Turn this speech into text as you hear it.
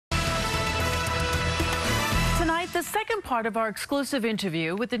the second part of our exclusive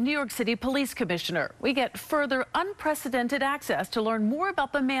interview with the New York City Police Commissioner, we get further unprecedented access to learn more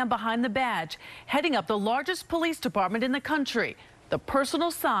about the man behind the badge, heading up the largest police department in the country, the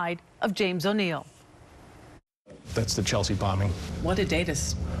personal side of James O'Neill. That's the Chelsea bombing. What a day to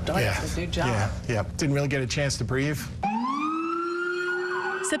start a new job. Yeah. Didn't really get a chance to breathe.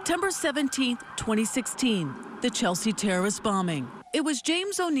 September 17th, 2016, the Chelsea terrorist bombing. It was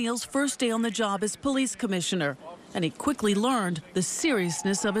James O'Neill's first day on the job as police commissioner, and he quickly learned the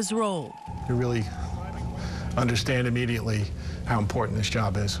seriousness of his role. You really understand immediately how important this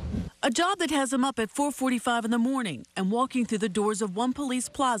job is. A job that has him up at 4:45 in the morning and walking through the doors of One Police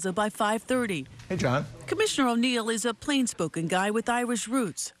Plaza by 5:30. Hey, John. Commissioner O'Neill is a plain-spoken guy with Irish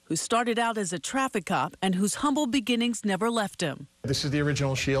roots who started out as a traffic cop and whose humble beginnings never left him. This is the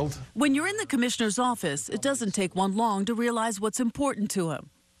original shield. When you're in the commissioner's office, it doesn't take one long to realize what's important to him.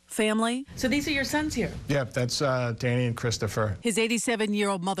 Family. So these are your sons here? Yeah, that's Danny and Christopher. His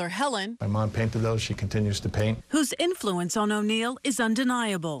 87-year-old mother, Helen. My mom painted those. She continues to paint. Whose influence on O'Neill is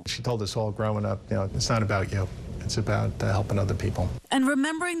undeniable. She told us all growing up, it's not about you. It's about helping other people. And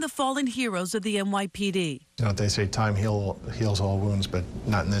remembering the fallen heroes of the NYPD. They say time heals all wounds, but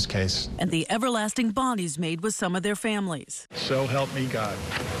not in this case. And the everlasting bonds made with some of their families. So help me God.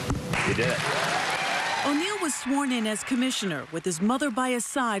 You did it. O'Neill was sworn in as commissioner, with his mother by his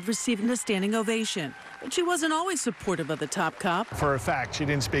side receiving a standing ovation. But she wasn't always supportive of the top cop. For a fact, she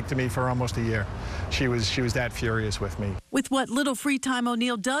didn't speak to me for almost a year. She was that furious with me. With what little free time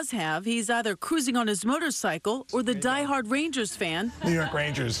O'Neill does have, he's either cruising on his motorcycle or the diehard Rangers fan, New York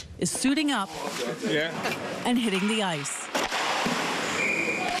Rangers, is suiting up and hitting the ice.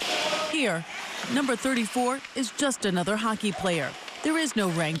 Here, number 34 is just another hockey player. There is no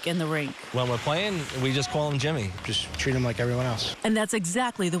rank in the rink. When we're playing, we just call him Jimmy. Just treat him like everyone else. And that's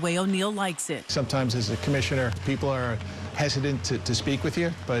exactly the way O'Neill likes it. Sometimes as a commissioner, people are hesitant to speak with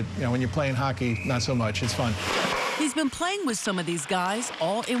you, but when you're playing hockey, not so much. It's fun. He's been playing with some of these guys,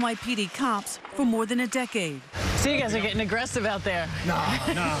 all NYPD cops, for more than a decade. So you guys are getting aggressive out there. No.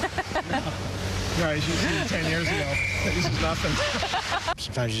 Guys, you see 10 years ago. This is nothing.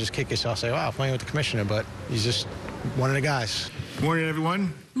 Sometimes you just kick yourself, say, wow, I'm playing with the commissioner, but he's just one of the guys. Good morning,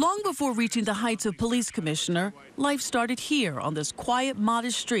 everyone. Long before reaching the heights of police commissioner, life started here on this quiet,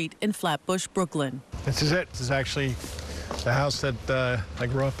 modest street in Flatbush, Brooklyn. This is it. This is actually the house that I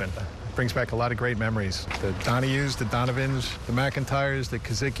grew up in. It brings back a lot of great memories. The Donahues, the Donovans, the McIntyres, the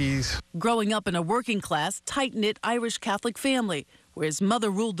Kazickis. Growing up in a working-class, tight-knit Irish Catholic family, where his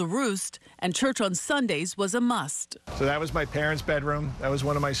mother ruled the roost and church on Sundays was a must. So that was my parents' bedroom. That was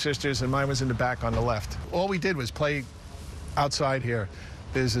one of my sisters, and mine was in the back on the left. All we did was play outside here.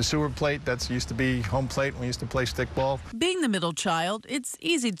 There's a sewer plate that used to be home plate. We used to play stickball. Being the middle child, it's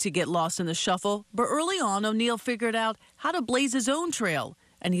easy to get lost in the shuffle. But early on, O'Neill figured out how to blaze his own trail,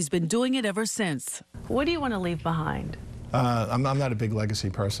 and he's been doing it ever since. What do you want to leave behind? I'm not a big legacy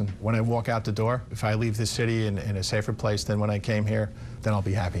person. When I walk out the door, if I leave the city in a safer place than when I came here, then I'll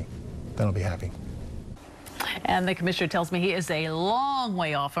be happy. Then I'll be happy. And the commissioner tells me he is a long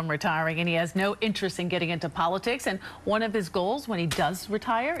way off from retiring, and he has no interest in getting into politics. And one of his goals when he does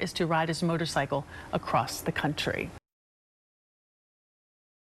retire is to ride his motorcycle across the country.